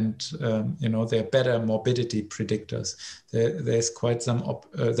dysfunction and, you know, they're better morbidity predictors. There's quite some,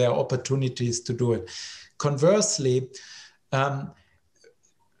 there are opportunities to do it. Conversely,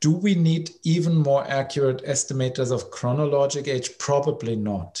 do we need even more accurate estimators of chronologic age? Probably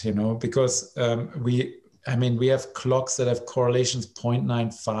not, you know, because we have clocks that have correlations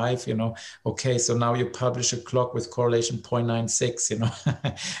 0.95, you know. Okay, so now you publish a clock with correlation 0.96, you know.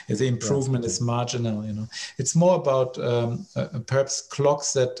 The improvement is marginal, you know. It's more about perhaps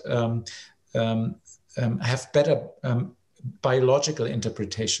clocks that have better biological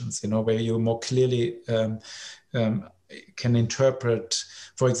interpretations, you know, where you more clearly can interpret,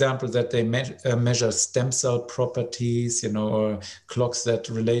 for example, that they measure stem cell properties, you know, or clocks that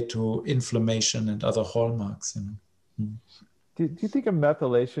relate to inflammation and other hallmarks, you know. Do you think a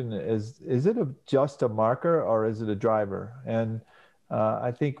methylation is it just a marker or is it a driver? And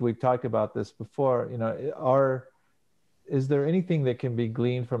I think we've talked about this before, you know, is there anything that can be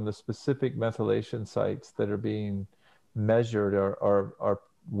gleaned from the specific methylation sites that are being measured or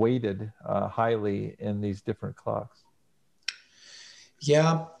weighted highly in these different clocks?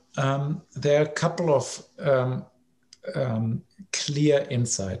 Yeah, there are a couple of clear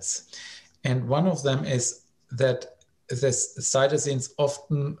insights. And one of them is that this cytosines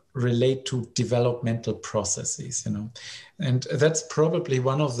often relate to developmental processes, you know, and that's probably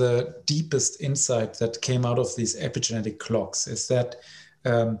one of the deepest insights that came out of these epigenetic clocks is that,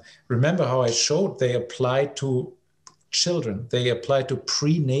 remember how I showed they apply to children, they apply to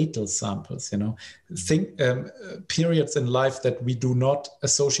prenatal samples, you know, periods in life that we do not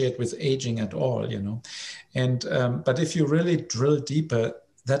associate with aging at all, you know. And but if you really drill deeper,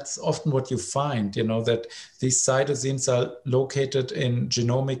 that's often what you find, you know, that these cytosines are located in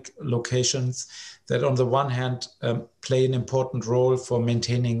genomic locations that on the one hand play an important role for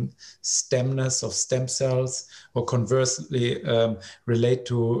maintaining stemness of stem cells, or conversely relate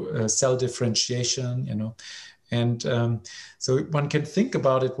to cell differentiation, you know. And so one can think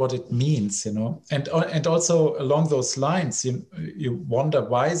about it, what it means, you know, and also along those lines, you wonder,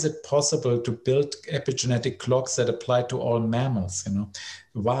 why is it possible to build epigenetic clocks that apply to all mammals, you know?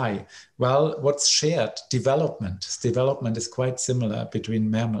 Why? Well, what's shared? Development. Development is quite similar between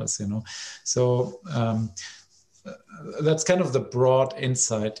mammals, you know. So that's kind of the broad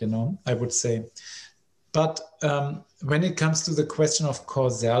insight, you know, I would say. But when it comes to the question of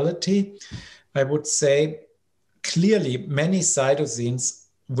causality, I would say, clearly, many cytosines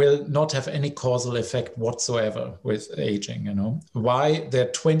will not have any causal effect whatsoever with aging, you know. Why? There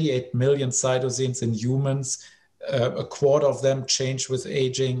are 28 million cytosines in humans. A quarter of them change with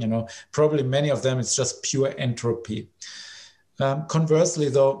aging, you know. Probably many of them, it's just pure entropy. Conversely,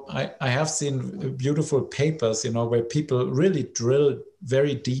 though, I have seen beautiful papers, you know, where people really drill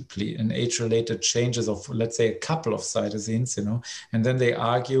very deeply in age-related changes of, let's say, a couple of cytosines, you know, and then they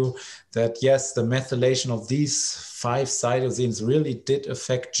argue that, yes, the methylation of these 5 cytosines really did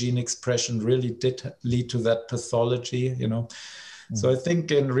affect gene expression, really did lead to that pathology, you know. So I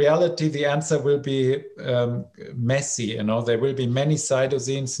think in reality, the answer will be messy, you know. There will be many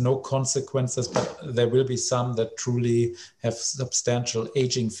cytosines, no consequences, but there will be some that truly have substantial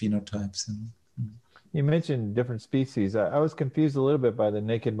aging phenotypes. You mentioned different species. I was confused a little bit by the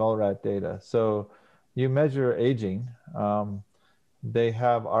naked mole rat data. So you measure aging. They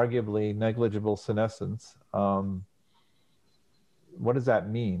have arguably negligible senescence. What does that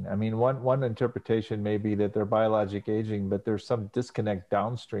mean? I mean, one interpretation may be that they're biologic aging, but there's some disconnect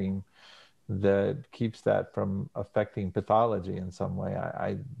downstream that keeps that from affecting pathology in some way.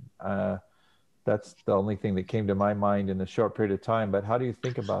 That's the only thing that came to my mind in a short period of time. But how do you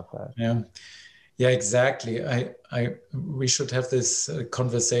think about that? Yeah, exactly. We should have this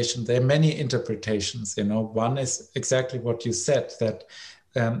conversation. There are many interpretations. You know, one is exactly what you said, that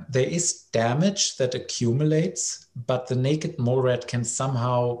there is damage that accumulates, but the naked mole rat can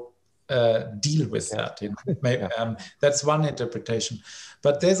somehow deal with that. You know? Maybe, that's one interpretation.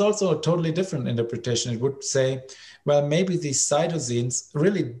 But there's also a totally different interpretation. It would say, well, maybe these cytosines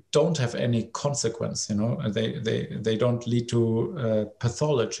really don't have any consequence. You know, they don't lead to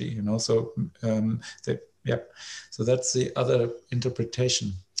pathology. You know, so so that's the other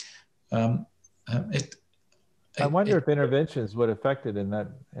interpretation. I wonder if interventions would affect it in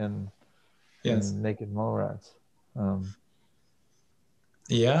in naked mole rats.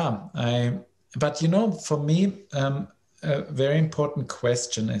 But you know, for me, a very important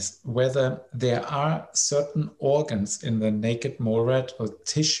question is whether there are certain organs in the naked mole rat or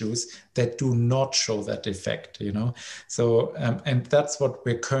tissues that do not show that effect, you know. So, and that's what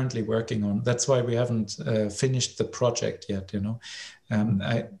we're currently working on. That's why we haven't finished the project yet, you know.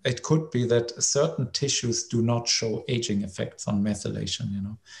 It could be that certain tissues do not show aging effects on methylation, you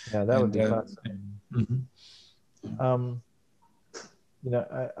know. Yeah, that would be fascinating. You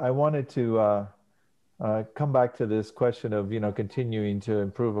know, I wanted to come back to this question of, you know, continuing to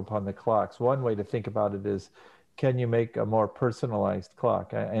improve upon the clocks. One way to think about it is, can you make a more personalized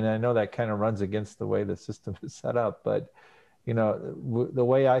clock? And I know that kind of runs against the way the system is set up, but, you know, the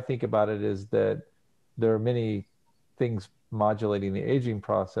way I think about it is that there are many things modulating the aging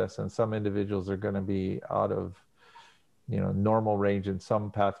process, and some individuals are going to be out of, you know, normal range in some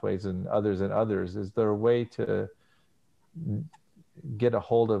pathways and others in others. Is there a way to get a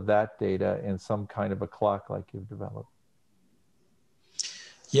hold of that data in some kind of a clock like you've developed?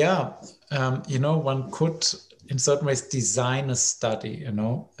 Yeah, you know, one could in certain ways design a study, you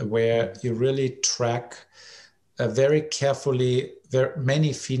know, where you really track very carefully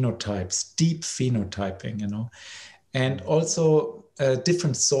many phenotypes, deep phenotyping, you know, and also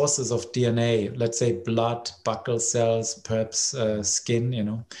different sources of DNA, let's say blood, buccal cells, perhaps skin, you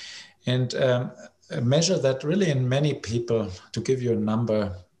know, and measure that really in many people. To give you a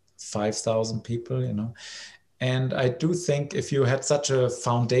number, 5,000 people, you know. And I do think if you had such a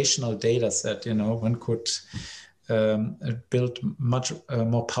foundational data set, you know, one could build much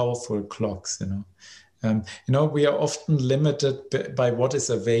more powerful clocks, you know. We are often limited by what is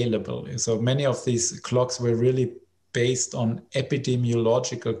available. So many of these clocks were really based on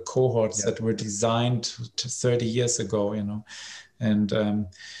epidemiological cohorts that were designed 30 years ago, and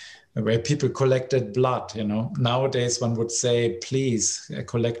where people collected blood, Nowadays, one would say, please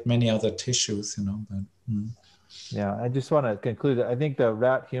collect many other tissues, Yeah, I just want to conclude. I think the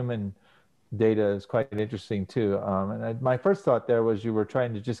rat-human data is quite interesting too. My first thought there was you were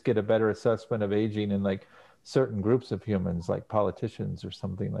trying to just get a better assessment of aging in like certain groups of humans, like politicians or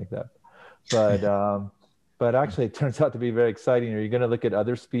something like that. But actually, it turns out to be very exciting. Are you going to look at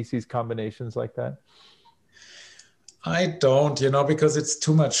other species combinations like that? I don't, because it's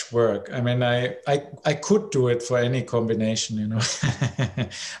too much work. I mean, I could do it for any combination,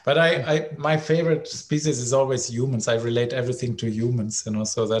 but my favorite species is always humans. I relate everything to humans,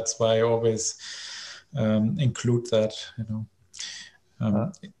 so that's why I always include that,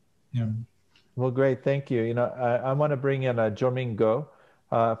 Yeah. Well, great, thank you. I want to bring in Jorming Go.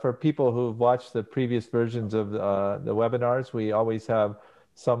 For people who've watched the previous versions of the webinars, we always have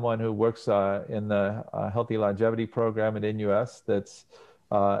someone who works in the Healthy Longevity Program at NUS that's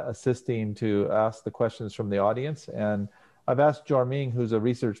assisting to ask the questions from the audience. And I've asked Jorming, who's a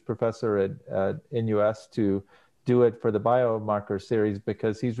research professor at NUS, to do it for the biomarker series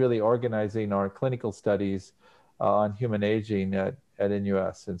because he's really organizing our clinical studies on human aging at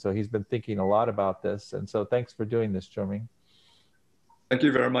NUS. And so he's been thinking a lot about this. And so thanks for doing this, Jorming. Thank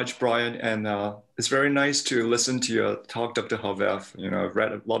you very much, Brian. And it's very nice to listen to your talk, Dr. Horvath. I've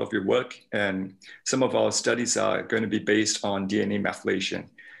read a lot of your work, and some of our studies are going to be based on DNA methylation.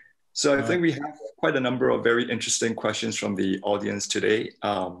 So I think we have quite a number of very interesting questions from the audience today.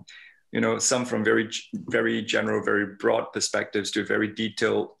 Some from very, very general, very broad perspectives to very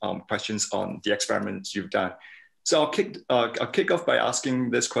detailed questions on the experiments you've done. So I'll kick off by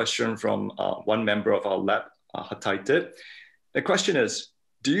asking this question from one member of our lab, Hataitip. The question is,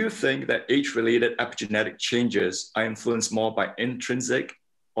 do you think that age-related epigenetic changes are influenced more by intrinsic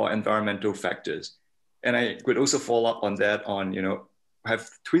or environmental factors? And I would also follow up on that have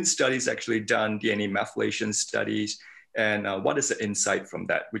twin studies actually done DNA methylation studies? And what is the insight from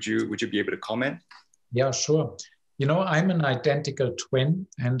that? Would you be able to comment? Yeah, sure. I'm an identical twin,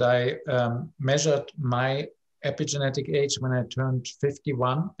 and I measured my epigenetic age when I turned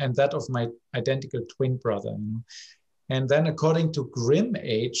 51 and that of my identical twin brother. And then according to Grimm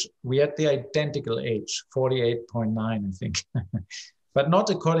age, we had the identical age, 48.9, I think. But not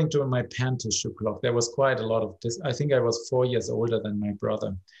according to my pan tissue clock. There was quite a lot of this. I think I was 4 years older than my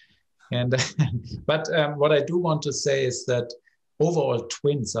brother. And but what I do want to say is that overall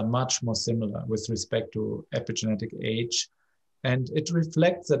twins are much more similar with respect to epigenetic age. And it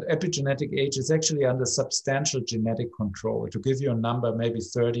reflects that epigenetic age is actually under substantial genetic control. To give you a number, maybe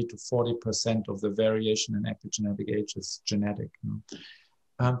 30 to 40% of the variation in epigenetic age is genetic.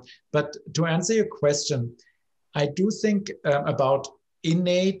 But to answer your question, I do think about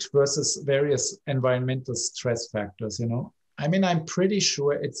innate versus various environmental stress factors, I mean, I'm pretty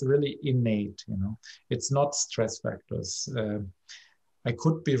sure it's really innate, It's not stress factors. I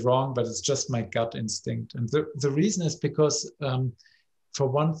could be wrong, but it's just my gut instinct. And the reason is because, for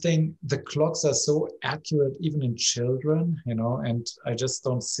one thing, the clocks are so accurate even in children, and I just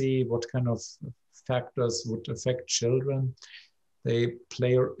don't see what kind of factors would affect children.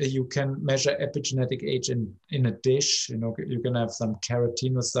 You can measure epigenetic age in a dish, you can have some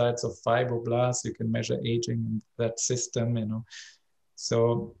keratinocytes or fibroblasts, you can measure aging in that system,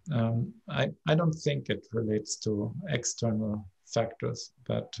 So I don't think it relates to external factors,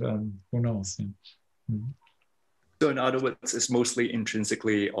 but who knows? So in other words, it's mostly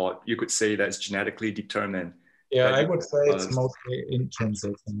intrinsically, or you could say that it's genetically determined. Yeah, I would say it's mostly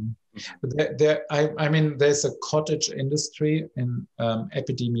intrinsic. I mean, there's a cottage industry in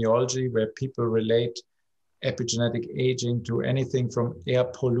epidemiology where people relate epigenetic aging to anything from air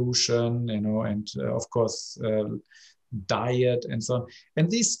pollution, and of course, diet and so on. And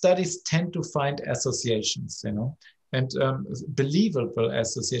these studies tend to find associations, and believable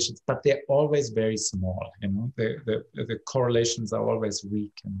associations, but they're always very small, the correlations are always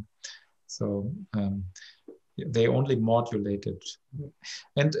weak. So they only modulate it.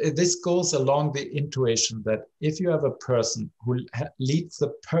 And this goes along the intuition that if you have a person who leads the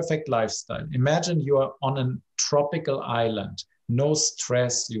perfect lifestyle, imagine you are on a tropical island, no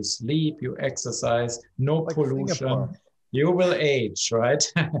stress, you sleep, you exercise, no like pollution, Singapore. You will age, right?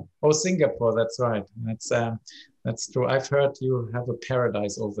 Oh, Singapore, that's right. That's true. I've heard you have a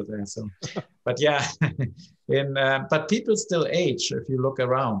paradise over there. So, but yeah, but people still age if you look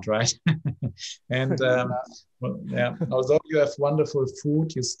around, right? And Well, yeah. Although you have wonderful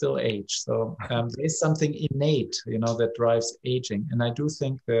food, you still age. So there's something innate, that drives aging. And I do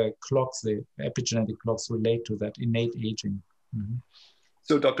think the clocks, the epigenetic clocks, relate to that innate aging. Mm-hmm.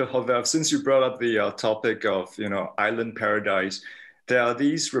 So, Dr. Horvath, since you brought up the topic of, island paradise, there are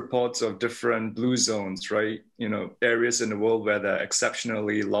these reports of different blue zones, right? Areas in the world where there are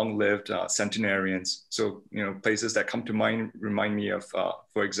exceptionally long-lived centenarians. So, places that come to mind remind me of,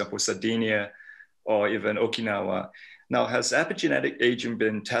 for example, Sardinia, or even Okinawa. Now, has epigenetic aging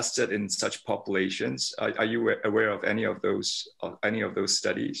been tested in such populations? Are you aware of any of those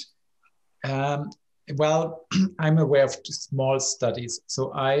studies? Well, I'm aware of small studies.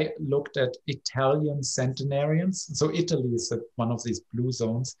 So I looked at Italian centenarians. So Italy is one of these blue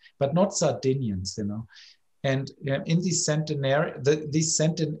zones, but not Sardinians, And in these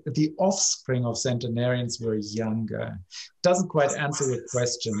the offspring of centenarians were younger. Doesn't quite answer your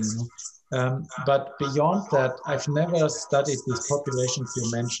question, but beyond that, I've never studied these populations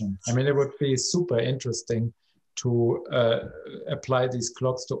you mentioned. I mean, it would be super interesting to apply these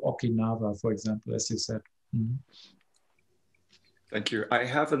clocks to Okinawa, for example, as you said. Mm-hmm. Thank you. I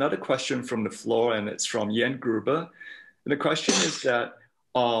have another question from the floor, and it's from Yen Gruber. And the question is that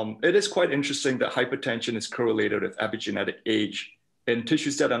it is quite interesting that hypertension is correlated with epigenetic age in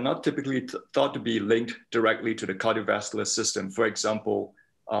tissues that are not typically thought to be linked directly to the cardiovascular system, for example,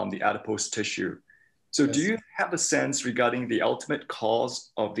 the adipose tissue. So yes. Do you have a sense regarding the ultimate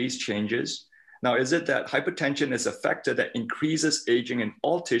cause of these changes? Now, is it that hypertension is a factor that increases aging in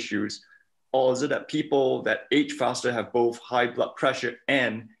all tissues, or is it that people that age faster have both high blood pressure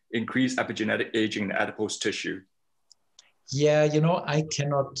and increased epigenetic aging in the adipose tissue? Yeah, I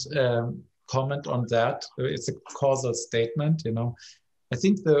cannot comment on that. It's a causal statement, I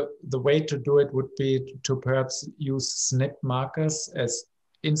think the way to do it would be to perhaps use SNP markers as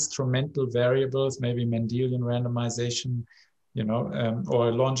instrumental variables, maybe Mendelian randomization, or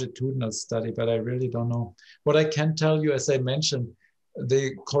a longitudinal study, but I really don't know. What I can tell you, as I mentioned,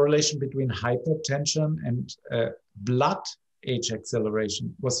 the correlation between hypertension and blood age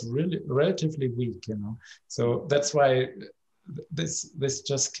acceleration was really relatively weak, So that's why this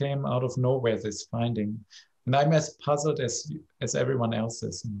just came out of nowhere, this finding. And I'm as puzzled as everyone else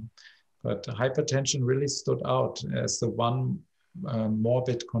is. But hypertension really stood out as the one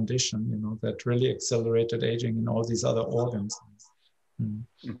morbid condition, that really accelerated aging in all these other organs.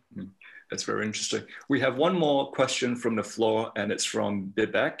 Mm-hmm. That's very interesting. We have one more question from the floor, and it's from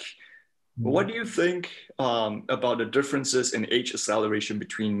Bibek. Mm-hmm. What do you think about the differences in age acceleration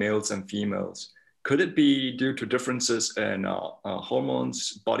between males and females? Could it be due to differences in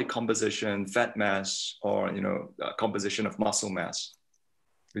hormones, body composition, fat mass, or composition of muscle mass?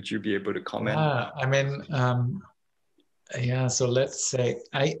 Would you be able to comment? I mean, so let's say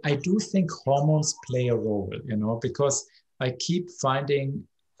I do think hormones play a role, because I keep finding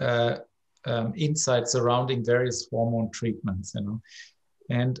insights surrounding various hormone treatments,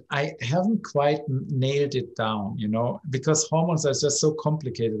 and I haven't quite nailed it down, because hormones are just so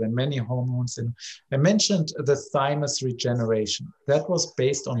complicated, and many hormones. I mentioned the thymus regeneration. That was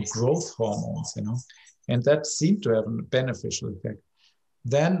based on growth hormones, and that seemed to have a beneficial effect.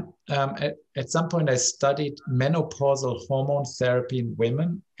 Then at some point I studied menopausal hormone therapy in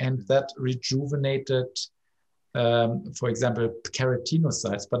women, and that rejuvenated, for example,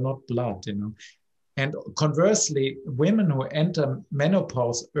 keratinocytes, but not blood, And conversely, women who enter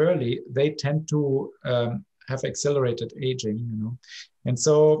menopause early, they tend to have accelerated aging, And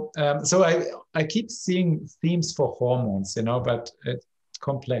so I keep seeing themes for hormones, but it's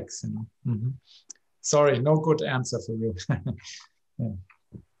complex, Mm-hmm. Sorry, no good answer for you. Yeah.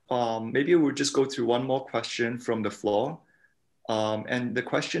 Maybe we'll just go through one more question from the floor. And the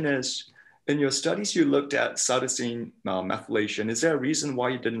question is, in your studies, you looked at cytosine methylation. Is there a reason why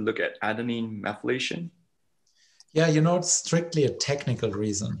you didn't look at adenine methylation? Yeah, it's strictly a technical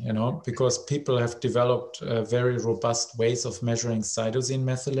reason, because people have developed very robust ways of measuring cytosine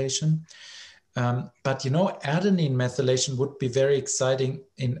methylation. But adenine methylation would be very exciting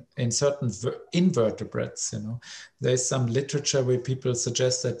in certain invertebrates. There's some literature where people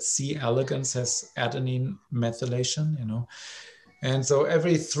suggest that C. elegans has adenine methylation. And so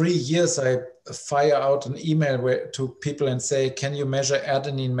every 3 years I fire out an email to people and say, can you measure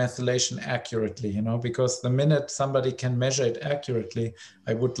adenine methylation accurately? Because the minute somebody can measure it accurately,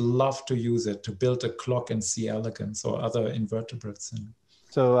 I would love to use it to build a clock in C. elegans or other invertebrates.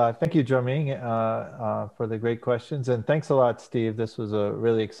 So thank you, Jerming, for the great questions. And thanks a lot, Steve. This was a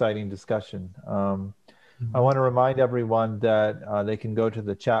really exciting discussion. I want to remind everyone that they can go to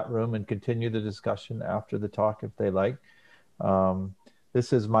the chat room and continue the discussion after the talk if they like.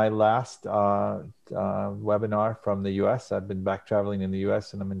 This is my last webinar from the US. I've been back traveling in the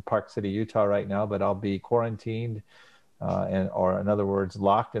US, and I'm in Park City, Utah right now, but I'll be quarantined or in other words,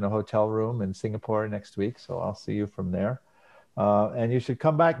 locked in a hotel room in Singapore next week. So I'll see you from there. And you should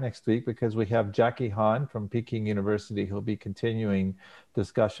come back next week because we have Jackie Han from Peking University who'll be continuing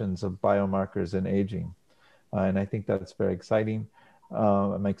discussions of biomarkers and aging. And I think that's very exciting.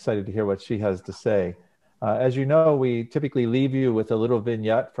 I'm excited to hear what she has to say. As you know, we typically leave you with a little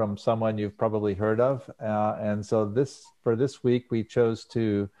vignette from someone you've probably heard of. And so for this week, we chose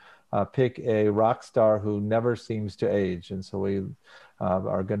to pick a rock star who never seems to age. And so we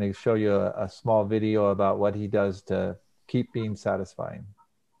are going to show you a small video about what he does to keep being satisfying.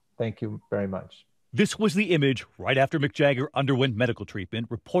 Thank you very much. This was the image right after Mick Jagger underwent medical treatment,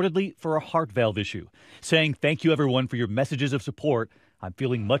 reportedly for a heart valve issue, saying, "Thank you everyone for your messages of support. I'm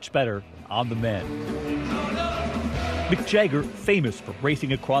feeling much better. On the mend." Mick Jagger, famous for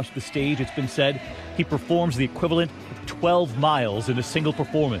racing across the stage, it's been said, he performs the equivalent of 12 miles in a single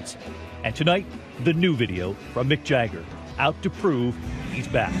performance. And tonight, the new video from Mick Jagger, out to prove he's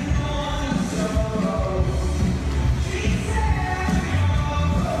back.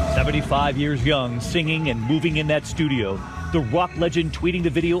 75 years young, singing and moving in that studio, the rock legend tweeting the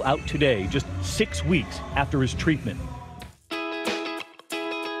video out today, just 6 weeks after his treatment.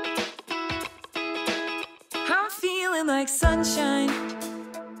 I'm feeling like sunshine,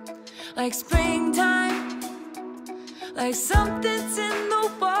 like springtime, like something's in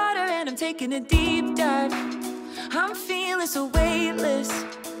the water and I'm taking a deep dive. I'm feeling so weightless,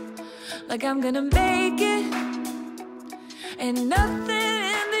 like I'm gonna make it, and nothing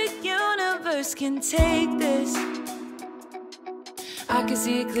in the universe can take this. I can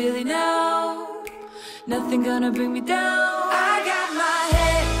see it clearly now, nothing gonna bring me down.